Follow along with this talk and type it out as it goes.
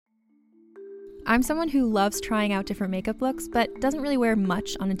I'm someone who loves trying out different makeup looks, but doesn't really wear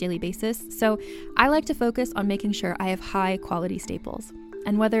much on a daily basis, so I like to focus on making sure I have high quality staples.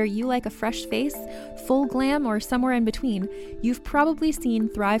 And whether you like a fresh face, full glam, or somewhere in between, you've probably seen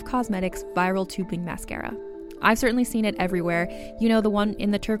Thrive Causemetics Viral Tubing Mascara. I've certainly seen it everywhere. You know, the one in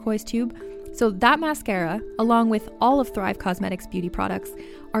the turquoise tube? So that mascara, along with all of Thrive Causemetics beauty products,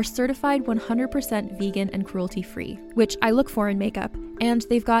 are certified 100% vegan and cruelty-free, which I look for in makeup, and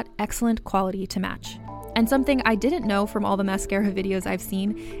they've got excellent quality to match. And something I didn't know from all the mascara videos I've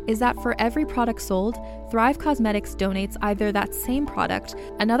seen is that for every product sold, Thrive Causemetics donates either that same product,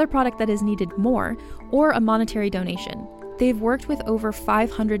 another product that is needed more, or a monetary donation. They've worked with over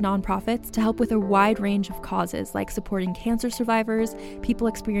 500 nonprofits to help with a wide range of causes like supporting cancer survivors, people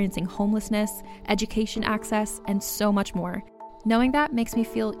experiencing homelessness, education access, and so much more. Knowing that makes me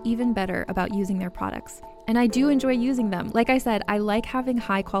feel even better about using their products. And I do enjoy using them. Like I said, I like having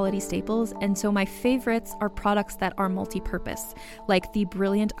high quality staples, and so my favorites are products that are multi-purpose, like the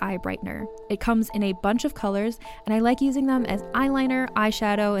Brilliant Eye Brightener. It comes in a bunch of colors, and I like using them as eyeliner,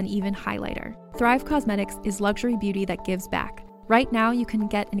 eyeshadow, and even highlighter. Thrive Causemetics is luxury beauty that gives back. Right now, you can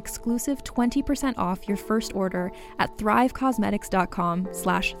get an exclusive 20% off your first order at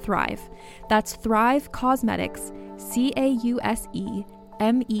thrivecausemetics.com/thrive. That's Thrive Causemetics,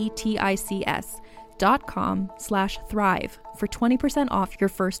 CAUSEMETICS.com/thrive for 20% off your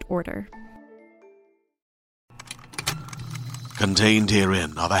first order. Contained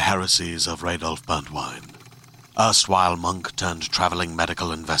herein are the heresies of Radolf Burntwine, erstwhile monk turned traveling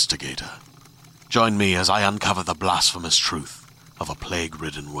medical investigator. Join me as I uncover the blasphemous truth of a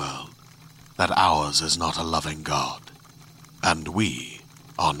plague-ridden world, that ours is not a loving God, and we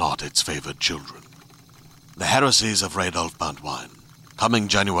are not its favored children. The Heresies of Radolf Burntwine, coming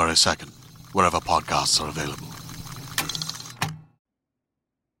January 2nd, wherever podcasts are available.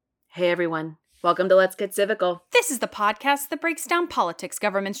 Hey everyone, welcome to Let's Get Civical. This is the podcast that breaks down politics,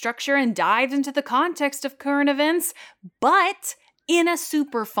 government structure, and dives into the context of current events, but in a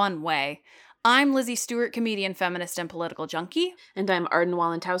super fun way. I'm Lizzie Stewart, comedian, feminist, and political junkie. And I'm Arden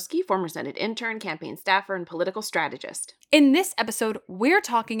Walentowski, former Senate intern, campaign staffer, and political strategist. In this episode, we're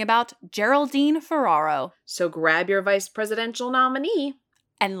talking about Geraldine Ferraro. So grab your vice presidential nominee.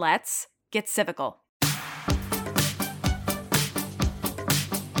 And let's get civical.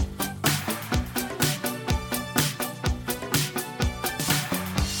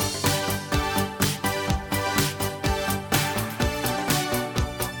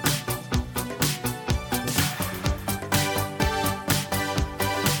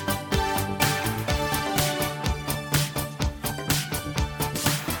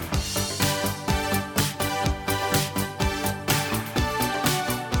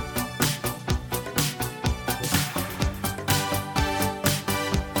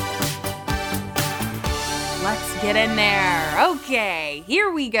 Get in there. Okay,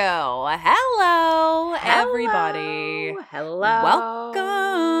 here we go. Hello, everybody. Hello.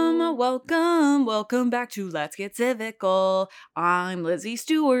 Welcome back to Let's Get Civical. I'm Lizzie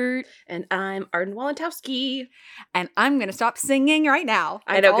Stewart. And I'm Arden Walentowski. And I'm going to stop singing right now.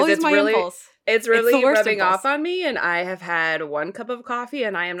 I know, because it's really... impulse. It's really rubbing impulse. off on me, and I have had one cup of coffee,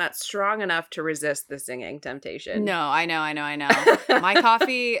 and I am not strong enough to resist the singing temptation. No, I know.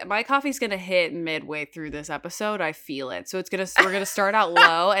 My coffee's gonna hit midway through this episode. I feel it. So we're gonna start out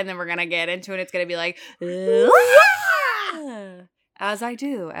low, and then we're gonna get into it. It's gonna be like, as I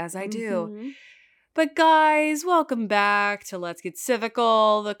do. Mm-hmm. But guys, welcome back to Let's Get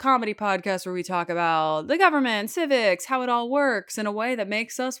Civical, the comedy podcast where we talk about the government, civics, how it all works in a way that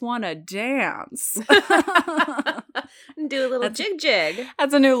makes us want to dance. Do a little jig.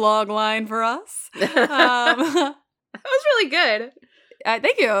 That's a new log line for us. That was really good.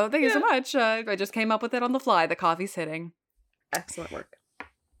 Thank you so much. I just came up with it on the fly. The coffee's hitting. Excellent work.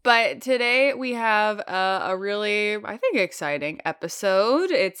 But today we have a really, I think, exciting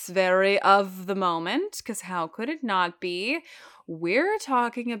episode. It's very of the moment, because how could it not be? We're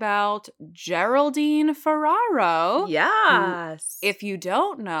talking about Geraldine Ferraro. Yes. Who, if you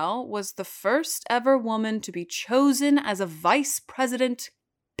don't know, was the first ever woman to be chosen as a vice president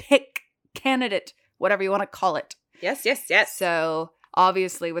pick candidate, whatever you want to call it. Yes. So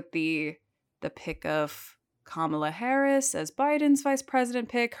obviously with the pick of Kamala Harris as Biden's vice president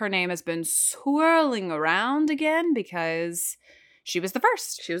pick, her name has been swirling around again because she was the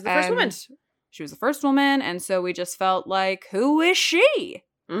first. She was the first woman. She was the first woman, and so we just felt like, who is she?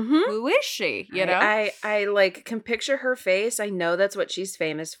 Mm-hmm. Who is she? You know? I like can picture her face. I know that's what she's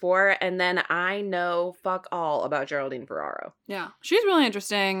famous for, and then I know fuck all about Geraldine Ferraro. Yeah, she's really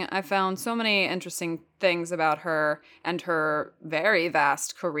interesting. I found so many interesting things about her and her very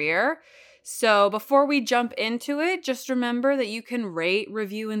vast career. So before we jump into it, just remember that you can rate,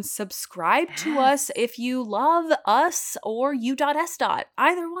 review, and subscribe to us if you love us or u.s.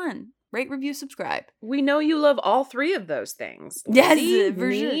 Either one. Rate, review, subscribe. We know you love all three of those things. Yes, Lizzie,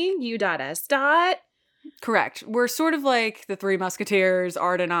 for sure. me, u.s. Correct. We're sort of like the Three Musketeers,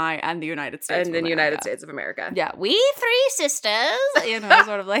 Art and I, and the United States and of the America. United States of America. Yeah, we three sisters.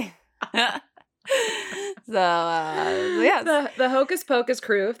 Sort of like. So yes. The Hocus Pocus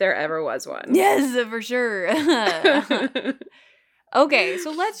crew, if there ever was one. Yes, for sure. Okay,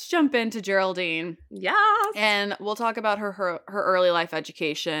 so let's jump into Geraldine. Yes. And we'll talk about her early life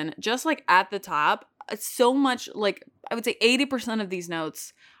education. Just like at the top, so much, like I would say 80% of these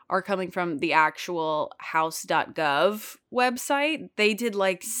notes are coming from the actual house.gov website. They did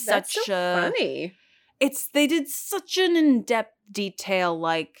like That's such so funny. They did such an in-depth detail,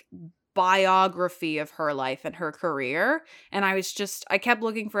 like biography of her life and her career. And I kept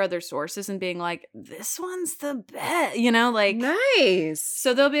looking for other sources and being like, this one's the best, like. Nice.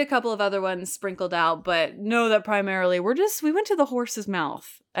 So there'll be a couple of other ones sprinkled out, but know that primarily we went to the horse's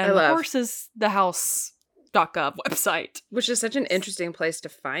mouth. And the horse is the house.gov website. Which is such an interesting place to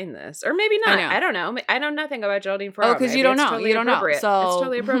find this. Or maybe not. I don't know. I know nothing about Geraldine Ferraro. Oh, because you don't know. Totally you don't know. So it's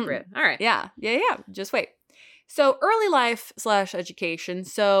totally appropriate. All right. Yeah. Just wait. So early life / education.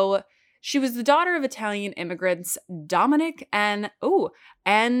 So she was the daughter of Italian immigrants Dominic and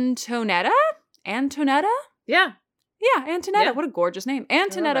Antonetta? Antonetta? Yeah. Yeah, Antonetta. Yeah. What a gorgeous name.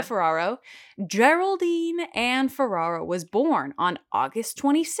 Antonetta Ferraro. Geraldine Ann Ferraro was born on August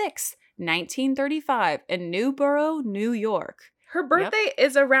 26, 1935 in Newborough, New York. Her birthday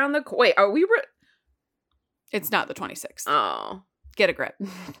is around the... Wait, are we... It's not the 26th. Oh. Get a grip.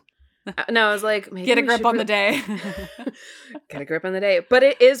 No, I was like... Maybe get a grip on the day. Get a grip on the day. But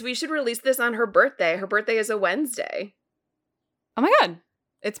it is... We should release this on her birthday. Her birthday is a Wednesday. Oh my God.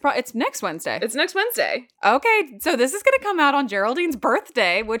 It's next Wednesday. It's next Wednesday. Okay, so this is going to come out on Geraldine's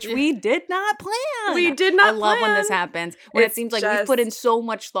birthday, which we did not plan. We did not plan. I love when this happens. When it seems like we've put in so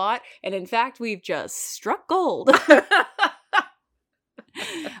much thought, and in fact, we've just struck gold.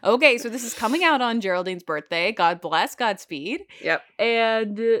 Okay, so this is coming out on Geraldine's birthday. God bless, Godspeed. Yep.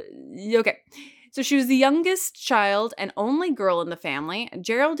 And, okay. So she was the youngest child and only girl in the family.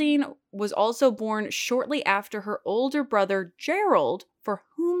 Geraldine was also born shortly after her older brother, Gerald, for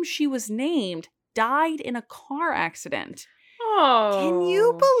whom she was named, died in a car accident. Oh. Can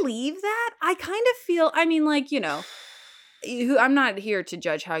you believe that? I kind of feel, I'm not here to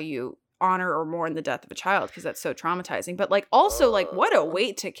judge how you honor or mourn the death of a child because that's so traumatizing. But also what a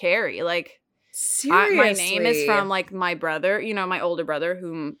weight to carry. Seriously. My name is from my brother, my older brother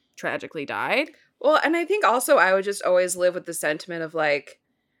whom tragically died. Well, and I think also I would just always live with the sentiment of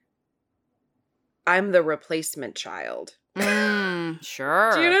I'm the replacement child.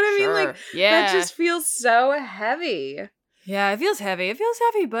 Sure. Do you know what I mean? Yeah. That just feels so heavy. Yeah, it feels heavy.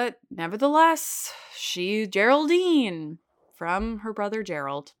 But nevertheless, Geraldine, from her brother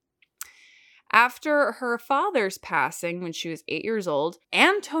Gerald. After her father's passing when she was 8 years old,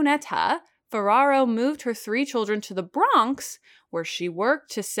 Antonetta Ferraro moved her 3 children to the Bronx, where she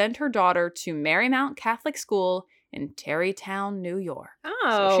worked to send her daughter to Marymount Catholic School in Tarrytown, New York.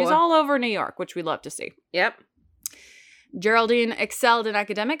 Oh. So she's all over New York, which we love to see. Yep. Geraldine excelled in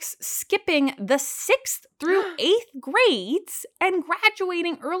academics, skipping the 6th through 8th grades and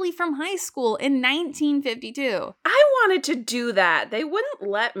graduating early from high school in 1952. I wanted to do that. They wouldn't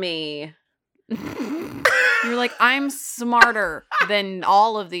let me. You're like, I'm smarter than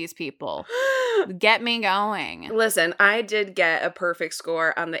all of these people. Get me going. Listen, I did get a perfect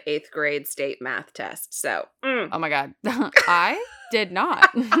score on the 8th grade state math test, so. Oh my God. I did not.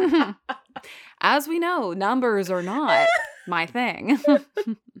 As we know, numbers are not my thing.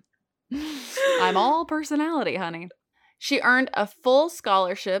 I'm all personality, honey. She earned a full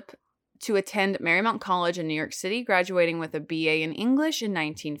scholarship to attend Marymount College in New York City, graduating with a BA in English in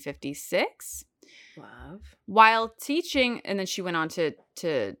 1956. Love. While teaching, and then she went on to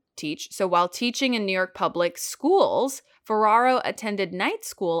teach. So while teaching in New York public schools, Ferraro attended night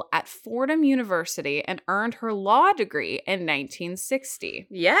school at Fordham University and earned her law degree in 1960.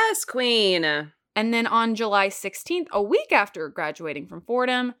 Yes, queen. And then on July 16th, a week after graduating from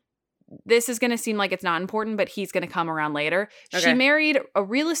Fordham, this is going to seem like it's not important, but he's going to come around later. Okay. She married a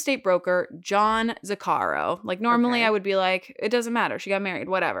real estate broker, John Zaccaro. Normally okay. I would be like, it doesn't matter. She got married,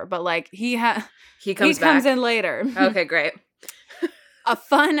 whatever. But he comes in later. Okay, great. A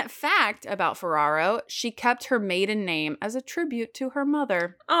fun fact about Ferraro, she kept her maiden name as a tribute to her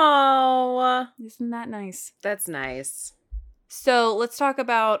mother. Oh. Isn't that nice? That's nice. So let's talk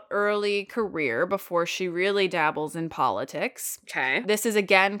about early career before she really dabbles in politics. Okay. This is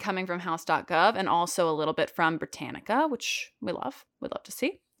again coming from House.gov and also a little bit from Britannica, which we love. We'd love to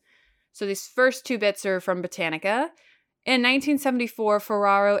see. So these first two bits are from Britannica. In 1974,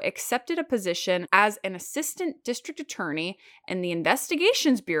 Ferraro accepted a position as an assistant district attorney in the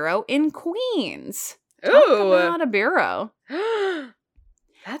Investigations Bureau in Queens. Talk about a bureau.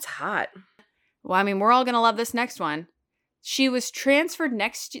 That's hot. Well, I mean, we're all going to love this next one. She was transferred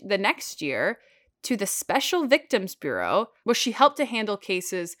the next year to the Special Victims Bureau, where she helped to handle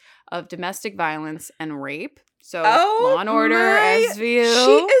cases of domestic violence and rape. So, Law and Order, SVU. She is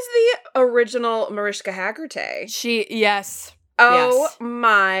the original Mariska Hargitay. Yes. Oh yes.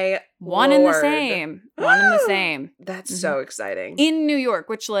 My One Lord. in the same. One in the same. That's so exciting. In New York,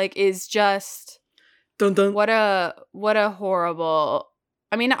 which like is just Dun, dun. what a horrible.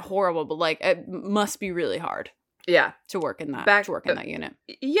 I mean, not horrible, but like it must be really hard. Yeah. To work in that in that unit.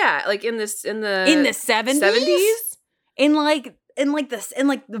 Yeah, like in the 70s? 70s?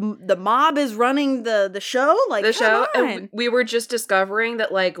 The mob is running the show, like The show, on. and we were just discovering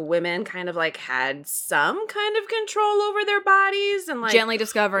that like women kind of like had some kind of control over their bodies, and like gently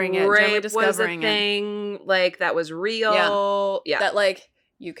discovering it. Rape was a thing, like that was real. Yeah. That like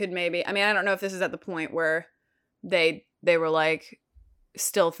you could maybe. I mean, I don't know if this is at the point where they were like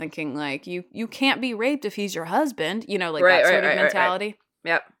still thinking like you can't be raped if he's your husband, you know, like that sort of mentality.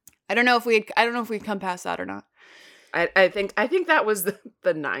 Right. Yep. I don't know if we'd come past that or not. I think that was the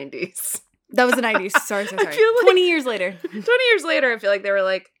 90s. That was the 90s. Sorry. I feel like 20 years later. 20 years later, I feel like they were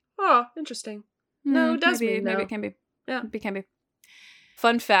like, oh, interesting. No, it does maybe, mean no. Maybe it can be. Yeah. It can be.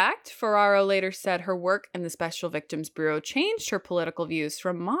 Fun fact, Ferraro later said her work in the Special Victims Bureau changed her political views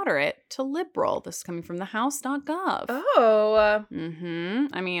from moderate to liberal. This is coming from the House.gov. Oh.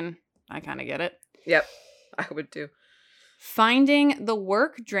 I mean, I kind of get it. Yep. I would too. Finding the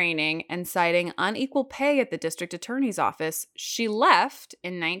work draining and citing unequal pay at the district attorney's office, she left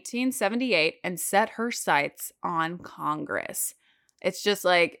in 1978 and set her sights on Congress. It's just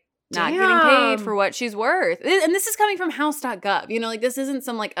like not getting paid for what she's worth. And this is coming from House.gov. You know, like this isn't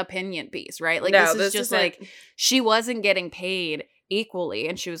some like opinion piece, right? Like this is just like she wasn't getting paid equally.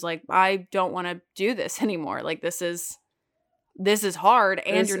 And she was like, I don't want to do this anymore. Like this is hard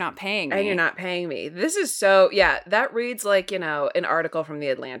and you're not paying me. And you're not paying me. This is so, that reads like, an article from The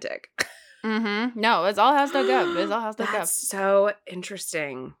Atlantic. No, it's all House.gov. That's so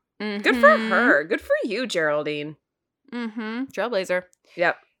interesting. Good for her. Good for you, Geraldine. Trailblazer.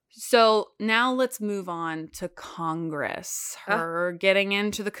 Yep. So now let's move on to Congress. Her getting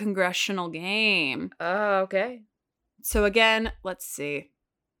into the congressional game. Oh, okay. So again, let's see.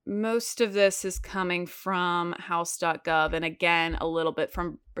 Most of this is coming from House.gov and again, a little bit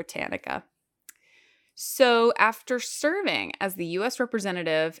from Britannica. So after serving as the U.S.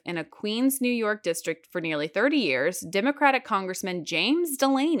 representative in a Queens, New York district for nearly 30 years, Democratic Congressman James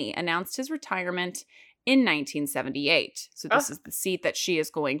Delaney announced his retirement in 1978. So this is the seat that she is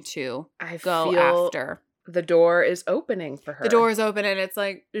going to go after. The door is opening for her. The door is open and it's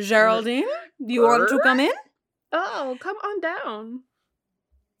like, Geraldine, you want to come in? Oh, come on down.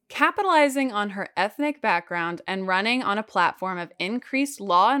 Capitalizing on her ethnic background and running on a platform of increased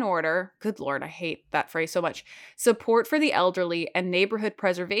law and order, good Lord, I hate that phrase so much, support for the elderly and neighborhood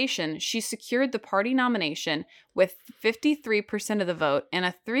preservation, she secured the party nomination with 53% of the vote in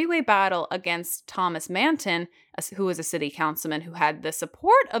a three-way battle against Thomas Manton, who was a city councilman who had the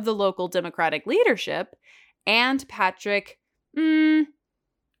support of the local Democratic leadership, and Patrick Dagnan.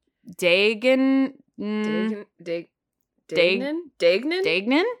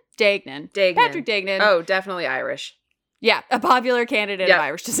 Patrick Dagnan. Oh, definitely Irish. Yeah, a popular candidate of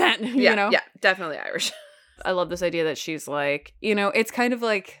Irish descent, you know? Yeah, definitely Irish. I love this idea that she's like, it's kind of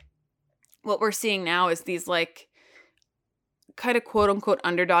like what we're seeing now is these like kind of quote unquote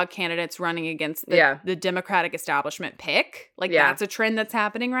underdog candidates running against the Democratic establishment pick. Like that's a trend that's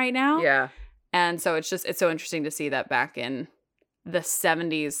happening right now. Yeah. And so it's so interesting to see that back in the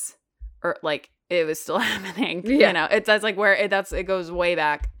 70s or like it was still happening. Yeah. You know, that's like where it goes way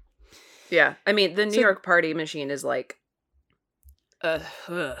back. Yeah. I mean, the New York party machine is like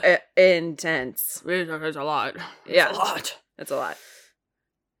intense. It's a lot. It's a lot.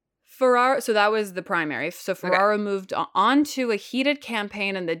 Ferraro, so that was the primary. So Ferraro moved on to a heated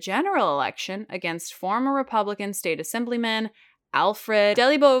campaign in the general election against former Republican state assemblyman Alfred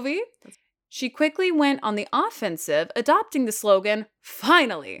Delibovi. She quickly went on the offensive, adopting the slogan,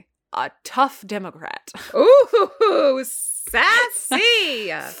 "Finally, a tough Democrat." Ooh, sassy.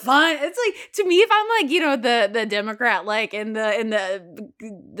 Fun. It's like, to me, if I'm like, the Democrat, like in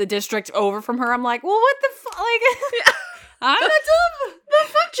the district over from her, I'm like, well, what the fuck? Like, I'm a tough. The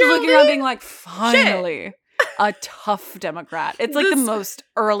fuck, She's looking Geraldine? around being like, finally, a tough Democrat. It's like the most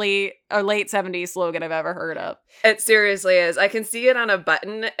early or late 70s slogan I've ever heard of. It seriously is. I can see it on a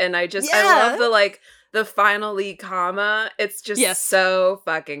button, and I love the finally comma. It's just so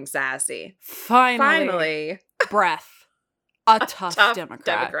fucking sassy. Finally. Breath. A tough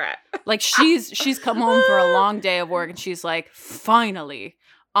Democrat. Like she's come home for a long day of work and she's like, finally,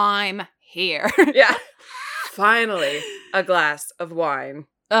 I'm here. Yeah. Finally, a glass of wine.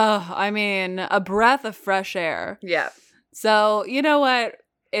 Oh, I mean, a breath of fresh air. Yeah. So, you know what?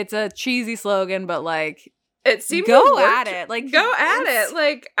 It's a cheesy slogan, but like, it seemed go at it. Like, go at it.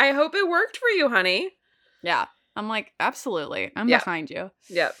 Like, I hope it worked for you, honey. Yeah. I'm like, absolutely. I'm behind you.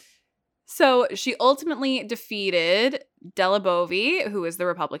 Yep. So she ultimately defeated Della Bovee, who is the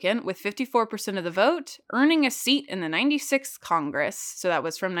Republican, with 54% of the vote, earning a seat in the 96th Congress. So that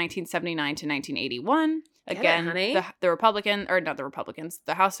was from 1979 to 1981. Again, the Republican, or not the Republicans,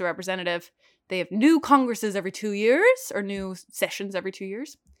 the House of Representatives, they have new Congresses every 2 years, or new sessions every 2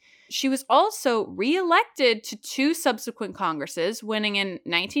 years. She was also reelected to 2 subsequent Congresses, winning in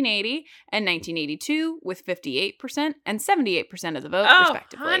 1980 and 1982 with 58% and 78% of the vote,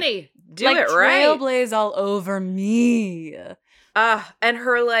 respectively. Honey, do like, it right. Trailblaze all over me. And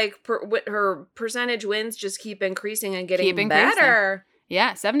her her percentage wins just keep increasing and getting better.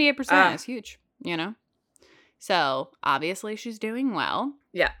 Yeah, 78% is huge, you know? So, obviously, she's doing well.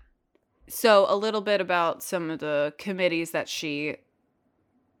 Yeah. So, a little bit about some of the committees that she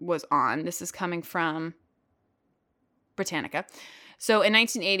was on. This is coming from Britannica. So in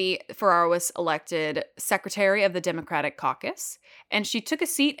 1980, Ferraro was elected secretary of the Democratic Caucus, and she took a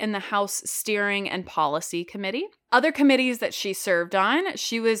seat in the House Steering and Policy Committee. Other committees that she served on,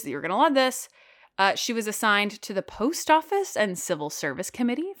 you're going to love this, she was assigned to the Post Office and Civil Service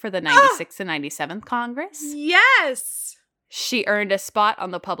Committee for the 96th and 97th Congress. Yes! She earned a spot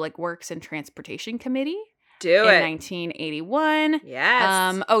on the Public Works and Transportation Committee. In 1981.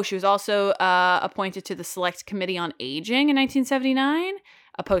 Yes. She was also appointed to the Select Committee on Aging in 1979,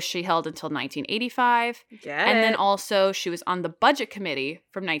 a post she held until 1985. Then also she was on the Budget Committee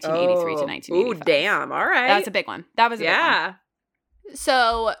from 1983 to 1985. Ooh, damn. All right. That's a big one. That was a big one.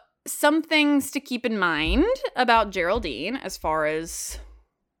 So some things to keep in mind about Geraldine as far as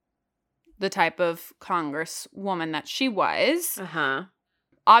the type of congresswoman that she was. Uh-huh.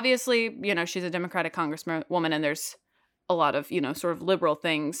 Obviously, you know, she's a Democratic congresswoman and there's a lot of, you know, sort of liberal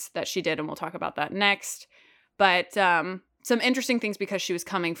things that she did, and we'll talk about that next. But some interesting things because she was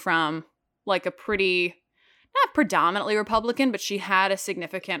coming from like a pretty, not predominantly Republican, but she had a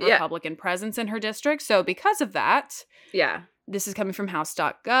significant Republican presence in her district. So because of that, this is coming from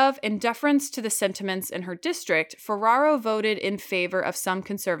House.gov. In deference to the sentiments in her district, Ferraro voted in favor of some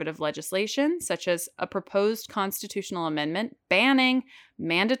conservative legislation, such as a proposed constitutional amendment banning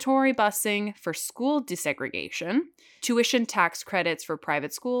mandatory busing for school desegregation, tuition tax credits for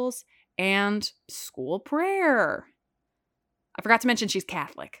private schools, and school prayer. I forgot to mention she's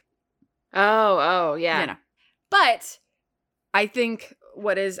Catholic. Oh, yeah. You know. But I think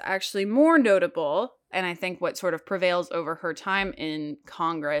what is actually more notable, and I think what sort of prevails over her time in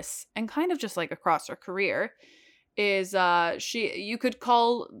Congress and kind of just like across her career, is you could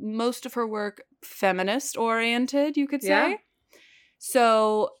call most of her work feminist oriented, you could say. Yeah.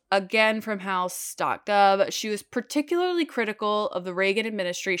 So again, from House.gov, she was particularly critical of the Reagan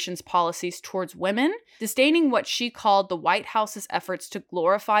administration's policies towards women, disdaining what she called the White House's efforts to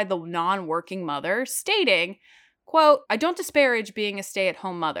glorify the non-working mother, stating, quote, "I don't disparage being a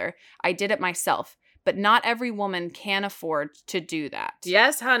stay-at-home mother. I did it myself. But not every woman can afford to do that."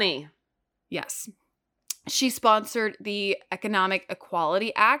 Yes, honey. Yes. She sponsored the Economic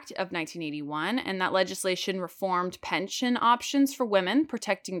Equality Act of 1981, and that legislation reformed pension options for women,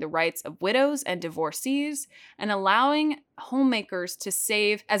 protecting the rights of widows and divorcees, and allowing homemakers to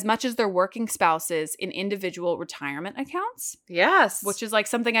save as much as their working spouses in individual retirement accounts. Yes. Which is like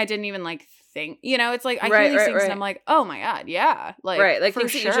something I didn't even like think. You know, it's like I hear these things and I'm like, oh my God, yeah. Like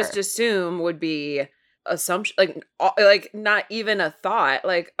things that you just assume would be assumption, like not even a thought,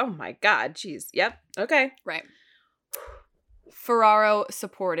 like, oh my God, geez, yep, okay, right. Ferraro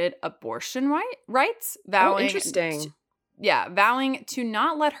supported abortion rights, vowing vowing to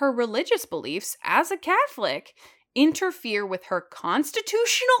not let her religious beliefs as a Catholic interfere with her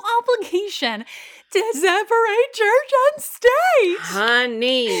constitutional obligation to separate church and state.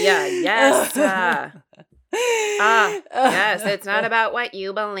 Honey, yes. Yes, it's not about what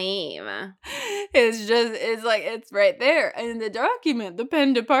you believe. It's right there in the document, the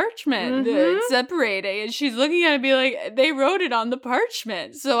pen to parchment, it's separating, and she's looking at it and be like, they wrote it on the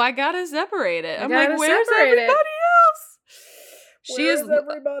parchment, so I gotta separate it. I'm like, where's everybody else? Where's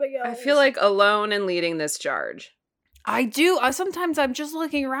everybody else? I feel like alone in leading this charge. I do. Sometimes I'm just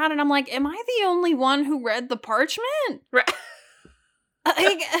looking around and I'm like, am I the only one who read the parchment? Right.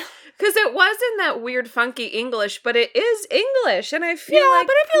 Because it wasn't that weird, funky English, but it is English, and I feel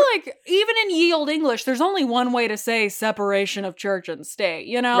like even in ye olde English, there's only one way to say separation of church and state.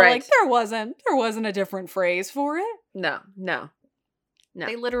 You know, right. Like there wasn't a different phrase for it. No.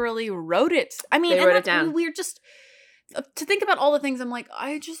 They literally wrote it. I mean, they wrote it down. We're just to think about all the things. I'm like,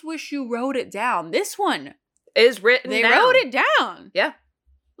 I just wish you wrote it down. This one is written. They wrote it down. Yeah,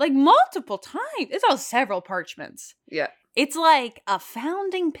 like multiple times. It's all several parchments. Yeah. It's like a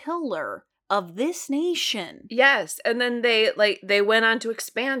founding pillar of this nation. Yes, and then they went on to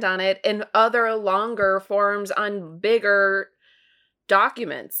expand on it in other longer forms on bigger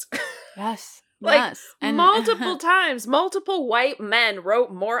documents. Yes. Yes. And multiple times, multiple white men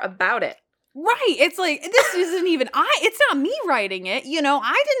wrote more about it. Right. It's like, this isn't even it's not me writing it. You know,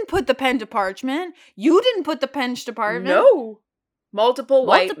 I didn't put the pen to parchment. You didn't put the pen to parchment. No. Multiple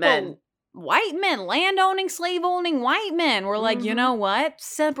white men. White men, land-owning, slave-owning white men were like, you know what?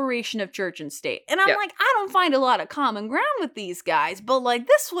 Separation of church and state. And I'm like, I don't find a lot of common ground with these guys. But like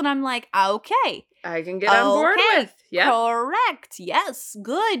this one, I'm like, okay. I can get on board with. Yeah. Correct. Yes.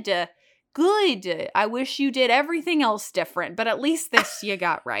 Good. I wish you did everything else different. But at least this you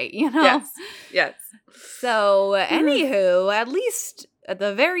got right, you know? Yes. So, anywho, at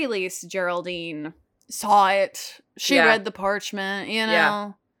the very least, Geraldine saw it. She read the parchment, you know?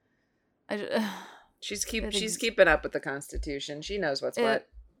 Yeah. She's keeping up with the Constitution. She knows what's what.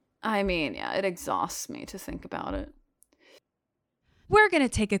 I mean, yeah, it exhausts me to think about it. We're going to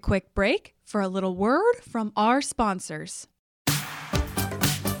take a quick break for a little word from our sponsors.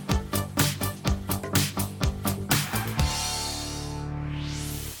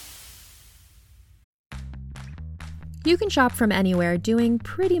 You can shop from anywhere doing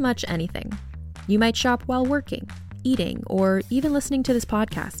pretty much anything. You might shop while working, eating, or even listening to this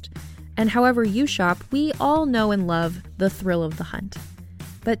podcast. And however you shop, we all know and love the thrill of the hunt.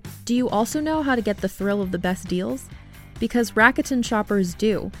 But do you also know how to get the thrill of the best deals? Because Rakuten shoppers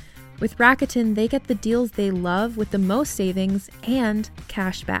do. With Rakuten, they get the deals they love with the most savings and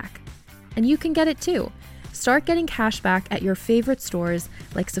cash back. And you can get it too. Start getting cash back at your favorite stores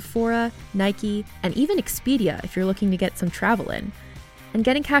like Sephora, Nike, and even Expedia if you're looking to get some travel in. And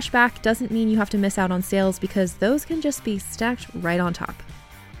getting cash back doesn't mean you have to miss out on sales because those can just be stacked right on top.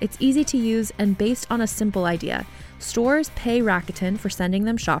 It's easy to use and based on a simple idea. Stores pay Rakuten for sending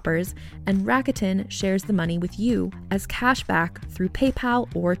them shoppers, and Rakuten shares the money with you as cash back through PayPal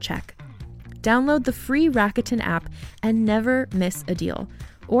or check. Download the free Rakuten app and never miss a deal.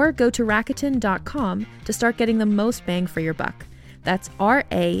 Or go to Rakuten.com to start getting the most bang for your buck. That's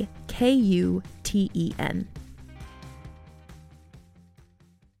Rakuten.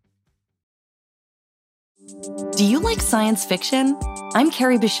 Do you like science fiction? I'm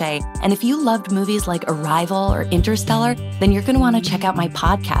Carrie Bechet, and if you loved movies like Arrival or Interstellar, then you're going to want to check out my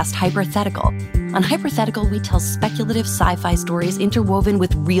podcast, Hypothetical. On Hypothetical, we tell speculative sci-fi stories interwoven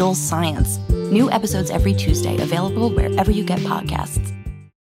with real science. New episodes every Tuesday, available wherever you get podcasts.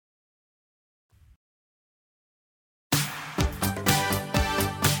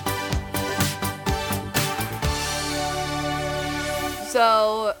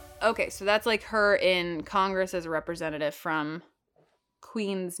 So, okay, so that's like her in Congress as a representative from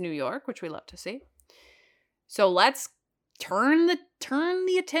Queens, New York, which we love to see. So let's turn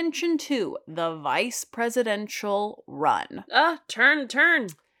the attention to the vice presidential run. Turn.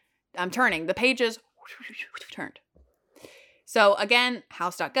 I'm turning. The pages turned. So again,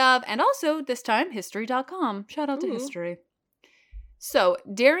 house.gov and also this time history.com. Shout out to history. So,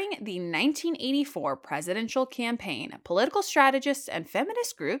 during the 1984 presidential campaign, political strategists and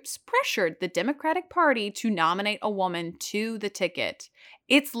feminist groups pressured the Democratic Party to nominate a woman to the ticket.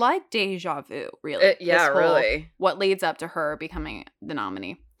 It's like deja vu, really. Really. What leads up to her becoming the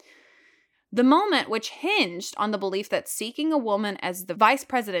nominee. The moment, which hinged on the belief that seeking a woman as the vice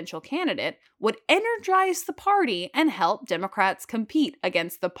presidential candidate would energize the party and help Democrats compete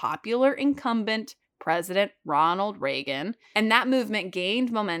against the popular incumbent President Ronald Reagan, and that movement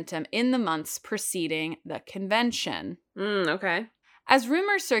gained momentum in the months preceding the convention. Okay. As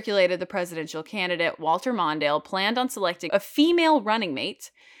rumors circulated, the presidential candidate, Walter Mondale, planned on selecting a female running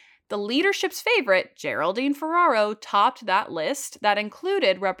mate. The leadership's favorite, Geraldine Ferraro, topped that list that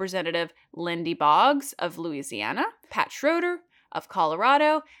included Representative Lindy Boggs of Louisiana, Pat Schroeder of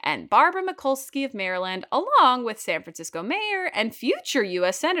Colorado, and Barbara Mikulski of Maryland, along with San Francisco Mayor and future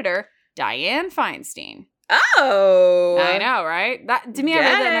U.S. Senator Dianne Feinstein. Oh. I know, right? That to me, I read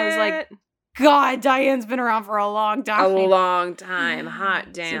that and I was like, God, Diane's been around for a long time. A long time.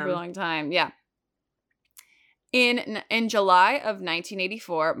 Hot damn. Super long time. Yeah. In July of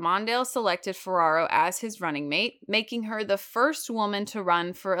 1984, Mondale selected Ferraro as his running mate, making her the first woman to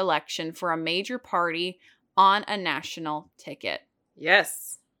run for election for a major party on a national ticket.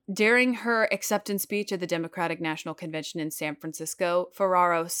 Yes. During her acceptance speech at the Democratic National Convention in San Francisco,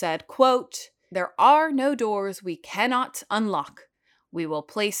 Ferraro said, quote, "There are no doors we cannot unlock. We will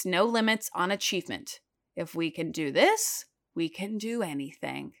place no limits on achievement. If we can do this, we can do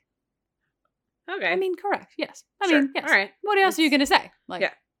anything." Okay. I mean, correct. Yes. I Sure. mean, yes. All right. What else are you going to say? Like,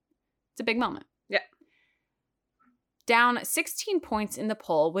 yeah. It's a big moment. Yeah. Down 16 points in the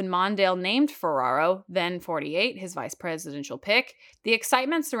poll when Mondale named Ferraro, then 48, his vice presidential pick, the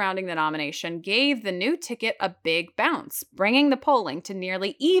excitement surrounding the nomination gave the new ticket a big bounce, bringing the polling to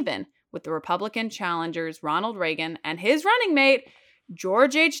nearly even with the Republican challengers Ronald Reagan and his running mate,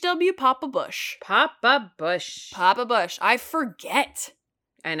 George H.W. Papa Bush. Papa Bush. Papa Bush. I forget.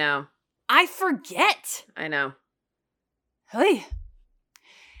 I know. I know. Hey.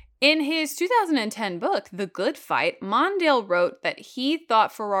 In his 2010 book, The Good Fight, Mondale wrote that he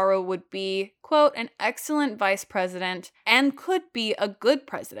thought Ferraro would be, quote, an excellent vice president and could be a good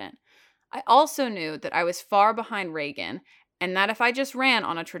president. I also knew that I was far behind Reagan and that if I just ran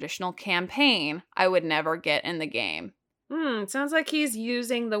on a traditional campaign, I would never get in the game. Sounds like he's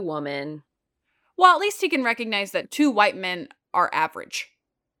using the woman. Well, at least he can recognize that 2 white men are average.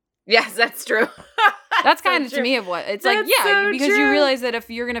 Yes, that's true. That's kind of to me of what it's that's like. Yeah, so because true. you realize that if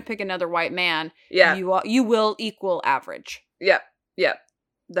you're going to pick another white man, yeah, you will equal average. Yep.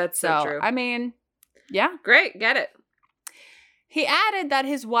 That's so true. I mean, yeah. Great, get it. He added that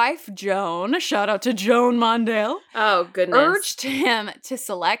his wife, Joan, shout out to Joan Mondale, oh goodness, urged him to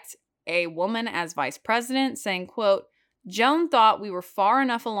select a woman as vice president, saying, quote, "Joan thought we were far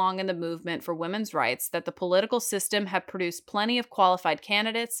enough along in the movement for women's rights that the political system had produced plenty of qualified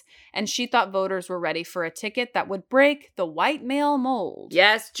candidates, and she thought voters were ready for a ticket that would break the white male mold."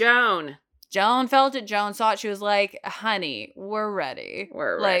 Yes, Joan. Joan felt it. Joan saw it. She was like, "Honey, we're ready.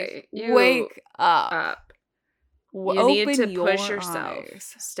 We're ready. You wake up. You need to push yourself.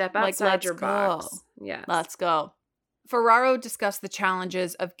 Eyes. Step outside your box. Yeah, let's go." Ferraro discussed the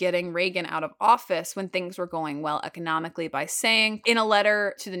challenges of getting Reagan out of office when things were going well economically by saying, in a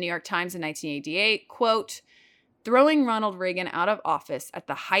letter to the New York Times in 1988, quote, "Throwing Ronald Reagan out of office at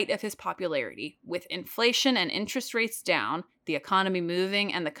the height of his popularity, with inflation and interest rates down, the economy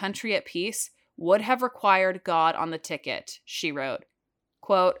moving, and the country at peace, would have required God on the ticket," she wrote.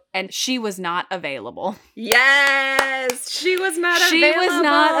 Quote, "and she was not available." Yes, she was not available. She was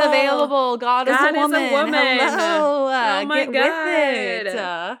not available. God is a woman. Hello. Oh my God. With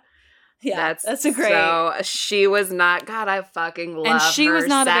it. Yeah, that's a great. So she was not. God, I fucking love her. And she was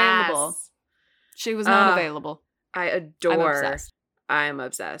not sass. available. She was not available. I adore. I'm I'm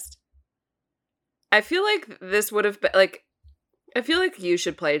obsessed. I feel like this would have been like. I feel like you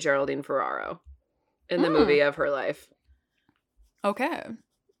should play Geraldine Ferraro in the movie of her life. Okay.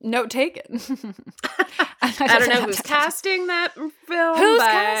 Note taken. I don't know who's casting that film. Who's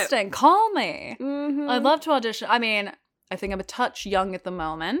casting? Call me. Mm-hmm. I'd love to audition. I mean, I think I'm a touch young at the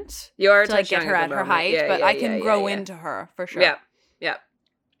moment. You're to like get her at her height, but I can grow into her for sure. Yeah.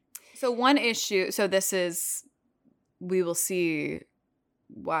 So one issue. So this is. We will see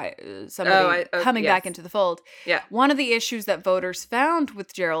why somebody coming back into the fold. Yeah. One of the issues that voters found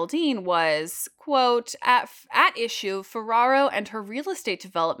with Geraldine was, quote, at issue, Ferraro and her real estate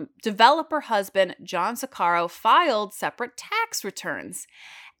developer husband, John Zaccaro, filed separate tax returns.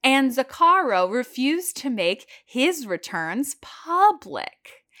 And Zaccaro refused to make his returns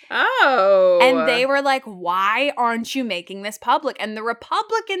public. Oh. And they were like, why aren't you making this public? And the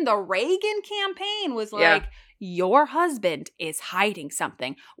Reagan campaign was like, your husband is hiding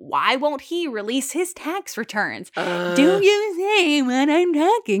something. Why won't he release his tax returns? Do you see what I'm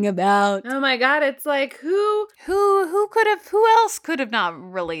talking about? Oh my God, it's like who else could have not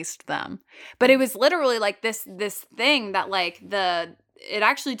released them? But it was literally like this thing that like it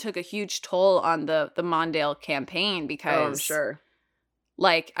actually took a huge toll on the Mondale campaign because I'm sure.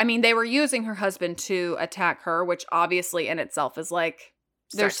 Like, I mean, they were using her husband to attack her, which obviously in itself is like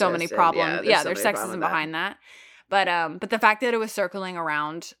there's so many problems. There's sexism behind that. But the fact that it was circling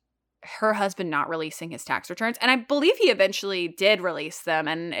around her husband not releasing his tax returns, and I believe he eventually did release them,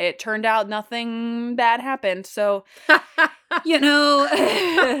 and it turned out nothing bad happened. So, he did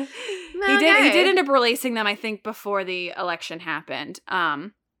end up releasing them, I think, before the election happened.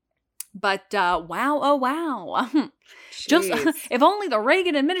 But wow. Just if only the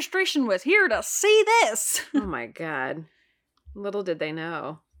Reagan administration was here to see this. Oh my God. Little did they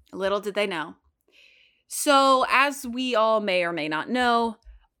know. Little did they know. So, as we all may or may not know,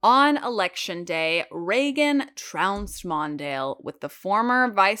 on Election Day, Reagan trounced Mondale, with the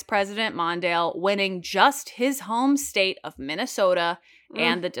former Vice President Mondale winning just his home state of Minnesota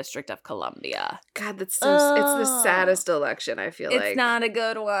and the District of Columbia. God, that's so, it's the saddest election, I feel like. It's not a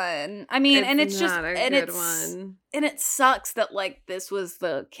good one. I mean, and it's just, not a good one. And it sucks that, like, this was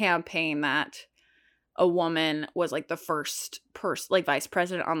the campaign that a woman was, like, the first person, like, vice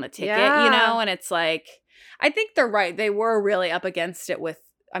president on the ticket, you know? And it's like, I think they're right. They were really up against it with,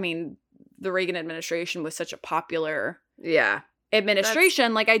 I mean, the Reagan administration was such a popular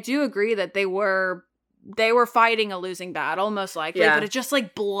administration. Like, I do agree that they were fighting a losing battle, most likely, but it just,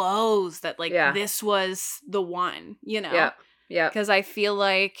 like, blows that, like, this was the one, you know? Yeah. Because I feel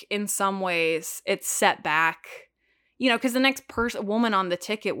like, in some ways, it's set back, you know, because the next woman on the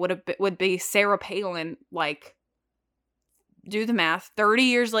ticket would be Sarah Palin, like, do the math, 30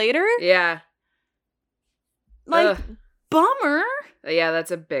 years later? Yeah. Like, bummer. Yeah,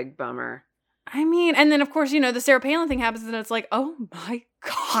 that's a big bummer. I mean, and then, of course, you know, the Sarah Palin thing happens, and it's like, oh, my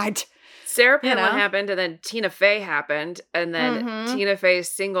God. Sarah Palin happened, and then Tina Fey happened, and then Tina Fey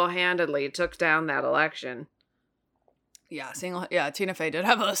single-handedly took down that election. Yeah, Tina Fey did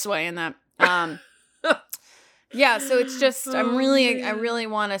have a sway in that. Yeah, so it's just, I really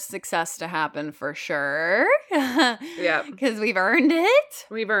want a success to happen for sure. Yeah. Because we've earned it.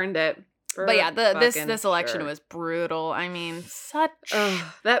 We've earned it. But yeah, this election was brutal. I mean,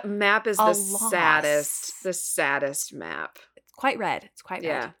 that map is the saddest map. It's quite red.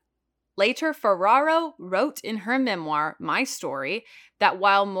 Yeah. Later, Ferraro wrote in her memoir, My Story, that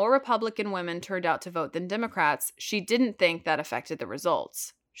while more Republican women turned out to vote than Democrats, she didn't think that affected the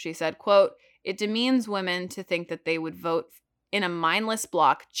results. She said, quote, "It demeans women to think that they would vote in a mindless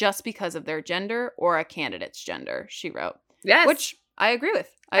block just because of their gender or a candidate's gender," she wrote. Yes. Which I agree with.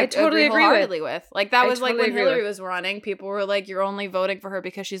 I totally agree wholeheartedly with. Like, that was like when Hillary was running, people were like, you're only voting for her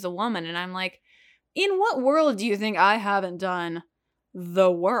because she's a woman. And I'm like, in what world do you think I haven't done the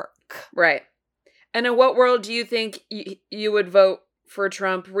work? Right. And in what world do you think you would vote for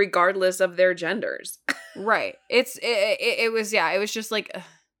Trump regardless of their genders? Right. It was just like,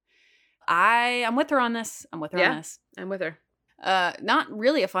 I'm with her on this. I'm with her. Not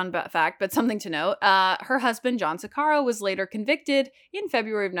really a fun fact, but something to note. Her husband, John Socorro, was later convicted in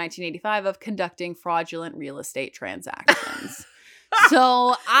February of 1985 of conducting fraudulent real estate transactions. So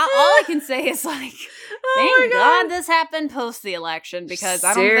all I can say is, like, thank God this happened post the election, because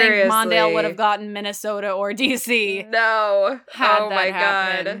I don't think Mondale would have gotten Minnesota or DC. No. Had that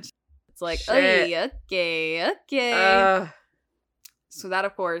happened. God. It's like, okay. So that,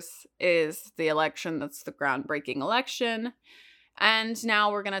 of course, is the election. That's the groundbreaking election. And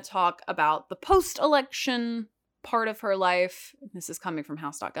now we're going to talk about the post-election part of her life. This is coming from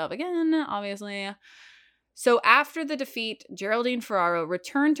House.gov again, obviously. So after the defeat, Geraldine Ferraro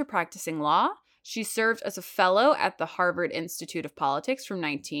returned to practicing law. She served as a fellow at the Harvard Institute of Politics from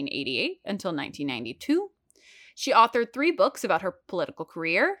 1988 until 1992. She authored 3 books about her political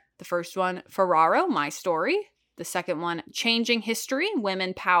career. The first one, Ferraro, My Story. The second one, Changing History,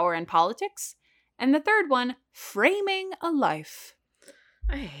 Women, Power, and Politics. And the third one, Framing a Life.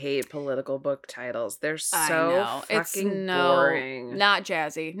 I hate political book titles. They're so fucking boring. Not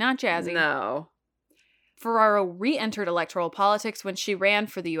jazzy. No. Ferraro re-entered electoral politics when she ran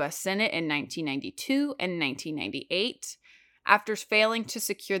for the U.S. Senate in 1992 and 1998. After failing to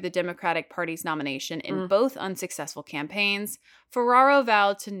secure the Democratic Party's nomination in both unsuccessful campaigns, Ferraro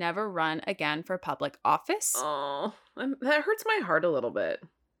vowed to never run again for public office. Oh, that hurts my heart a little bit.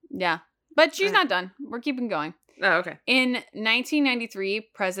 Yeah, but she's not done. We're keeping going. Oh, okay. In 1993,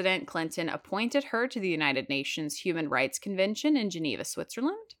 President Clinton appointed her to the United Nations Human Rights Convention in Geneva,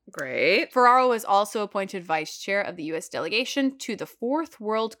 Switzerland. Great. Ferraro was also appointed vice chair of the U.S. delegation to the 4th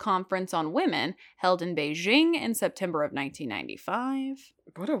World Conference on Women, held in Beijing in September of 1995.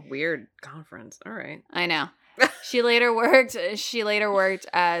 What a weird conference. All right. I know. She later worked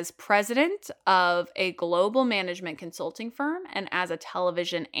as president of a global management consulting firm and as a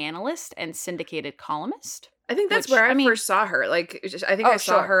television analyst and syndicated columnist. I think that's where I first saw her. Like, I think I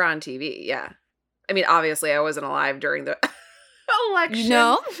saw her on TV. Yeah. I mean, obviously, I wasn't alive during the election.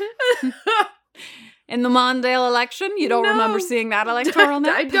 No. In the Mondale election, you don't remember seeing that electoral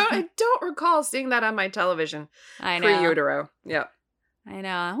map? I don't recall seeing that on my television. I know. Pre-utero. Yeah. I know.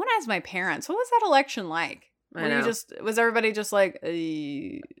 I want to ask my parents, what was that election like? Was everybody just like,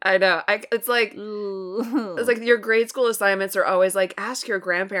 I know. It's like your grade school assignments are always like, ask your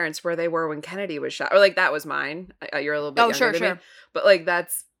grandparents where they were when Kennedy was shot. Or like, that was mine. You're a little bit younger than me. But like,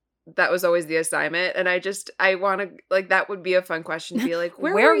 that's that was always the assignment. And I want to, like, that would be a fun question to be like,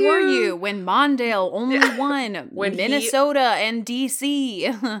 where were you when Mondale only won when Minnesota and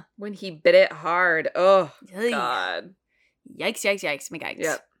DC? When he bit it hard. Oh, God. Yikes, yikes, yikes, yikes.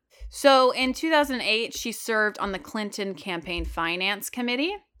 Yep. So in 2008, she served on the Clinton Campaign Finance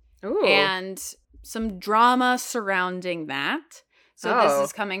Committee. Ooh. And some drama surrounding that. So this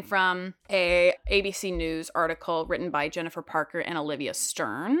is coming from a ABC News article written by Jennifer Parker and Olivia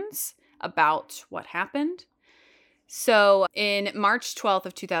Stearns about what happened. So in March 12th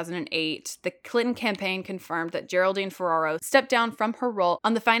of 2008, the Clinton campaign confirmed that Geraldine Ferraro stepped down from her role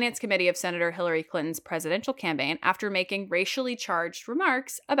on the finance committee of Senator Hillary Clinton's presidential campaign after making racially charged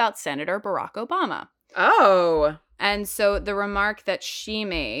remarks about Senator Barack Obama. Oh. And so the remark that she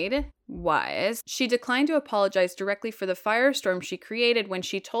made was, she declined to apologize directly for the firestorm she created when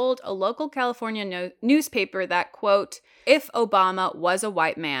she told a local California newspaper that, quote, if Obama was a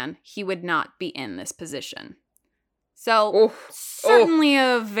white man, he would not be in this position. So certainly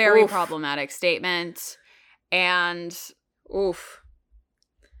a very problematic statement. And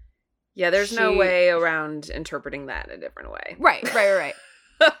yeah, there's no way around interpreting that in a different way. Right.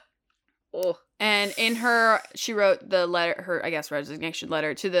 And in she wrote the letter, her, I guess, resignation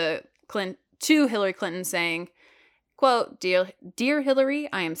letter to Hillary Clinton saying, quote, Dear Hillary,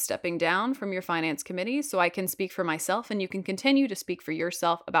 I am stepping down from your finance committee so I can speak for myself and you can continue to speak for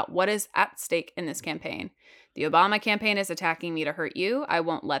yourself about what is at stake in this campaign. The Obama campaign is attacking me to hurt you. I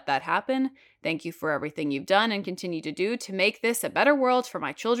won't let that happen. Thank you for everything you've done and continue to do to make this a better world for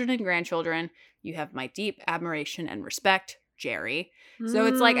my children and grandchildren. You have my deep admiration and respect, Jerry. So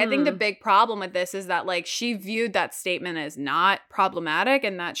it's like, I think the big problem with this is that, like, she viewed that statement as not problematic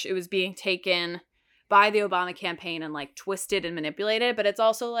and that it was being taken by the Obama campaign and, like, twisted and manipulated. But it's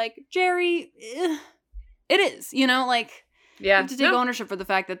also like, Jerry, it is, you know, like, you have to take ownership for the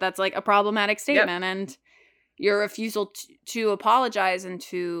fact that that's, like, a problematic statement. And your refusal to apologize and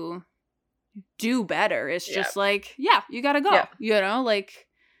to do better is just like, you gotta go, you know, like,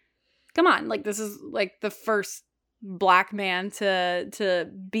 come on, like, this is, like, the first Black man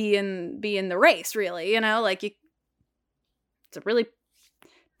to be in the race, really, you know, like, it's a really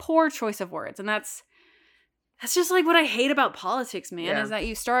poor choice of words. And that's just, like, what I hate about politics, man, is that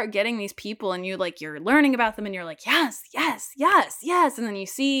you start getting these people and you're learning about them and you're like, yes, and then you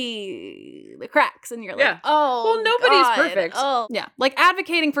see the cracks and you're like, oh, well, nobody's God. perfect. Oh, yeah, like,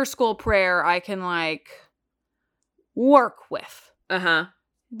 advocating for school prayer I can, like, work with.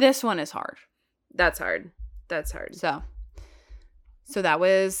 This one is hard. That's hard. So that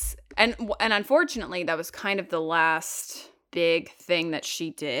was, and unfortunately, that was kind of the last big thing that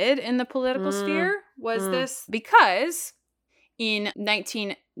she did in the political sphere was this, because in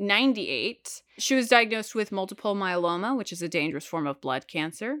 1998, she was diagnosed with multiple myeloma, which is a dangerous form of blood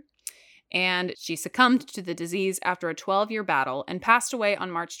cancer. And she succumbed to the disease after a 12-year battle and passed away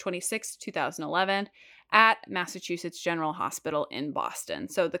on March 26, 2011 at Massachusetts General Hospital in Boston.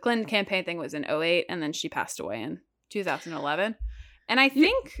 So the Clinton campaign thing was in 2008, and then she passed away in 2011. And I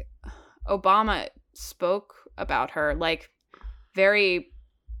think Obama spoke about her, like, very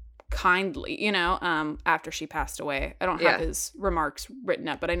kindly, you know, after she passed away. I don't have his remarks written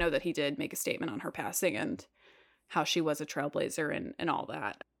up, but I know that he did make a statement on her passing and how she was a trailblazer and all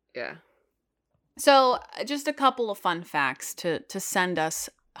that. Yeah. So just a couple of fun facts to send us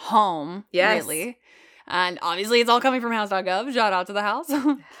home, really. And obviously, it's all coming from house.gov. Shout out to the house.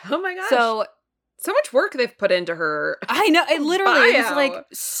 Oh my gosh. So much work they've put into her. I know. It literally was like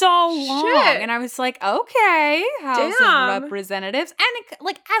so long. Shit. And I was like, okay, House of Representatives. And it,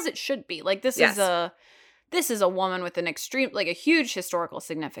 like, as it should be. Like, this is a woman with an extreme, like, a huge historical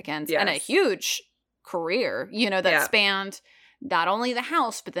significance and a huge career, you know, that spanned not only the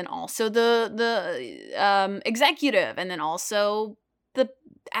House, but then also the executive, and then also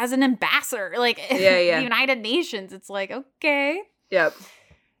as an ambassador, like, the United Nations. It's like, okay. Yep.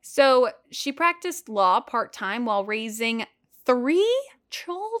 So she practiced law part-time while raising 3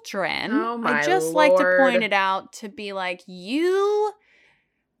 children. Oh my I just Lord. like to point it out to be like,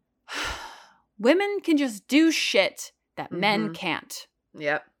 women can just do shit that men can't.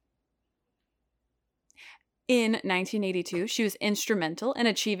 Yep. In 1982, she was instrumental in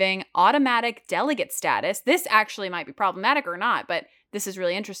achieving automatic delegate status. This actually might be problematic or not, but this is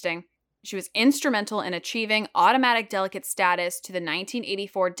really interesting. She was instrumental in achieving automatic delegate status to the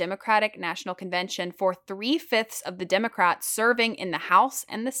 1984 Democratic National Convention for 3/5 of the Democrats serving in the House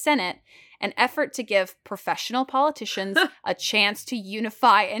and the Senate, an effort to give professional politicians a chance to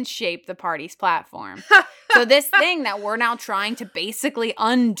unify and shape the party's platform. So this thing that we're now trying to basically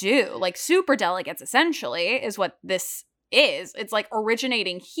undo, like superdelegates essentially, is what this is. It's like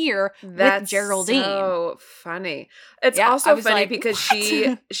originating here with Geraldine. So funny. It's also funny because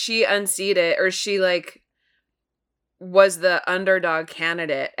she unseated, or she like was the underdog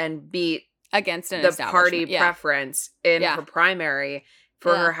candidate and beat against the party preference in her primary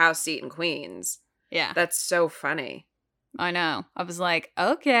for her House seat in Queens. Yeah. That's so funny. I know. I was like,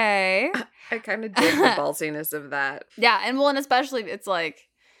 okay. I kind of dig the ballsiness of that. Yeah, and especially it's like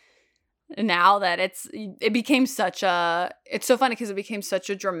now that it became such a, it's so funny because it became such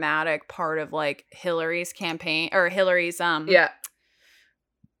a dramatic part of like Hillary's campaign, or Hillary's campaign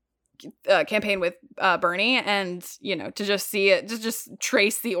with Bernie, and to just see it, just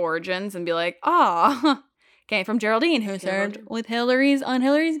trace the origins and be like, came from Geraldine, who served with Hillary's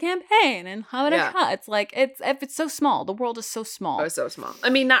campaign, and it's like it's so small. The world is so small. Oh, so small. I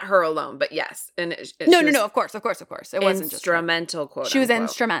mean, not her alone, but yes. And no, of course. It wasn't instrumental. Quote. She was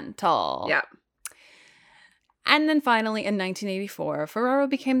instrumental. Yeah. And then finally, in 1984, Ferraro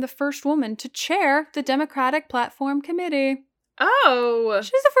became the first woman to chair the Democratic Platform Committee. Oh.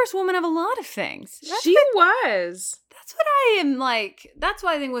 She was the first woman of a lot of things. She was. That's what I am like. That's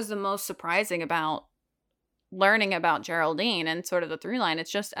what I think was the most surprising about learning about Geraldine and sort of the through line.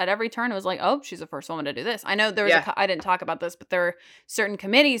 It's just at every turn, it was like, oh, she's the first woman to do this. I know there was I didn't talk about this, but there are certain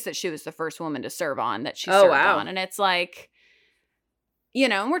committees that she was the first woman to serve on, that she served on. And it's like,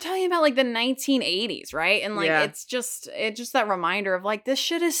 and we're talking about like the 1980s, right? And like, it's just that reminder of like, this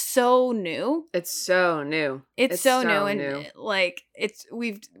shit is so new. It's so new. It's so new. And like,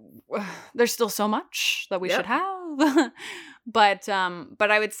 there's still so much that we should have. But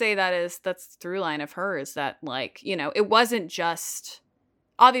I would say that's the through line of her, is that like, it wasn't just,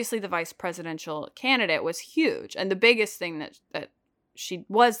 obviously the vice presidential candidate was huge and the biggest thing that she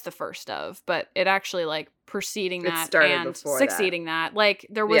was the first of, but it actually like preceding that and succeeding that, like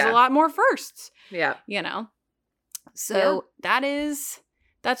there was a lot more firsts. Yeah. So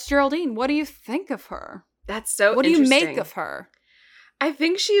that's Geraldine. What do you think of her? That's so What do you make of her? I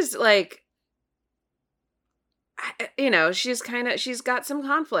think she's like, she's got some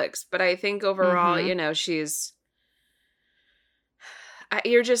conflicts, but I think overall,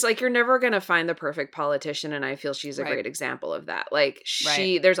 you're just like, you're never going to find the perfect politician. And I feel she's a great example of that. Like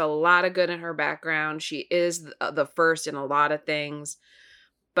there's a lot of good in her background. She is the first in a lot of things,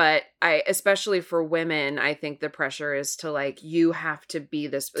 but especially for women, I think the pressure is to like, you have to be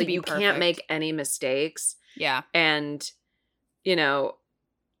this, like, you can't make any mistakes. Yeah. And,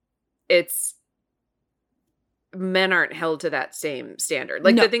 it's, men aren't held to that same standard.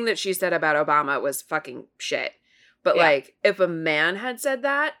 Like the thing that she said about Obama was fucking shit. But like, if a man had said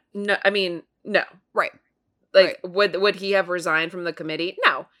that, no. Right. Like, would he have resigned from the committee?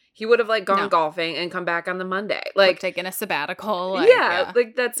 No. He would have like gone golfing and come back on the Monday. Like taken a sabbatical.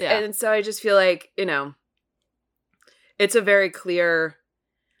 Like that's, and so I just feel like, it's a very clear,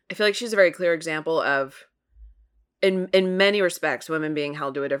 I feel like she's a very clear example of, in many respects, women being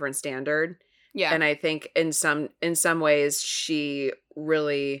held to a different standard. Yeah. And I think in some ways she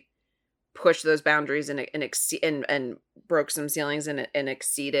really pushed those boundaries and broke some ceilings and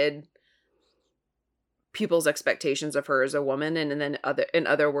exceeded people's expectations of her as a woman. And then in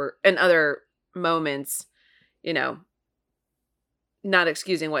other moments, not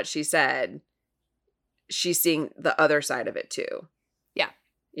excusing what she said, she's seeing the other side of it too. Yeah.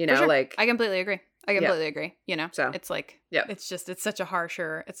 Sure. Like, I completely agree. So it's like, it's such a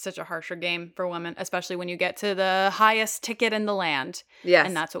harsher game for women, especially when you get to the highest ticket in the land. Yes.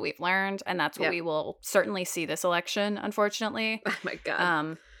 And that's what we've learned. And that's what we will certainly see this election, unfortunately. Oh my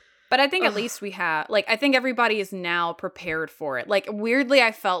God. But I think at least we have, like, I think everybody is now prepared for it. Like, weirdly,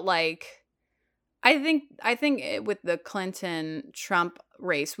 I felt like, I think with the Clinton-Trump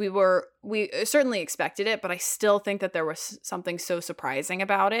race, we certainly expected it, but I still think that there was something so surprising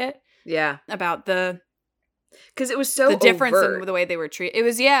about it. Yeah. About because it was so the difference overt in the way they were treated. It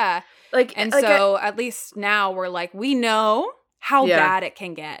was, at least now we're like, we know how bad it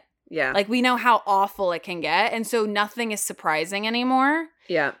can get. Yeah. Like, we know how awful it can get. And so nothing is surprising anymore.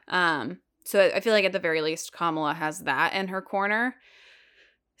 Yeah. So I feel like at the very least, Kamala has that in her corner.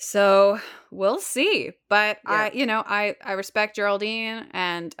 So we'll see. But I respect Geraldine,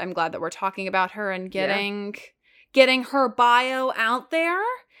 and I'm glad that we're talking about her and getting her bio out there.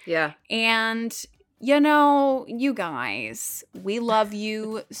 Yeah. And, you guys, we love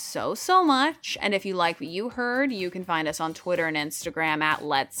you so, so much. And if you like what you heard, you can find us on Twitter and Instagram at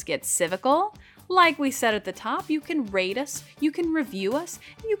Let's Get Civical. Like we said at the top, you can rate us, you can review us,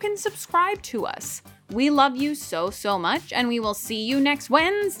 and you can subscribe to us. We love you so, so much, and we will see you next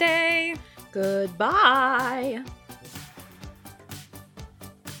Wednesday. Goodbye.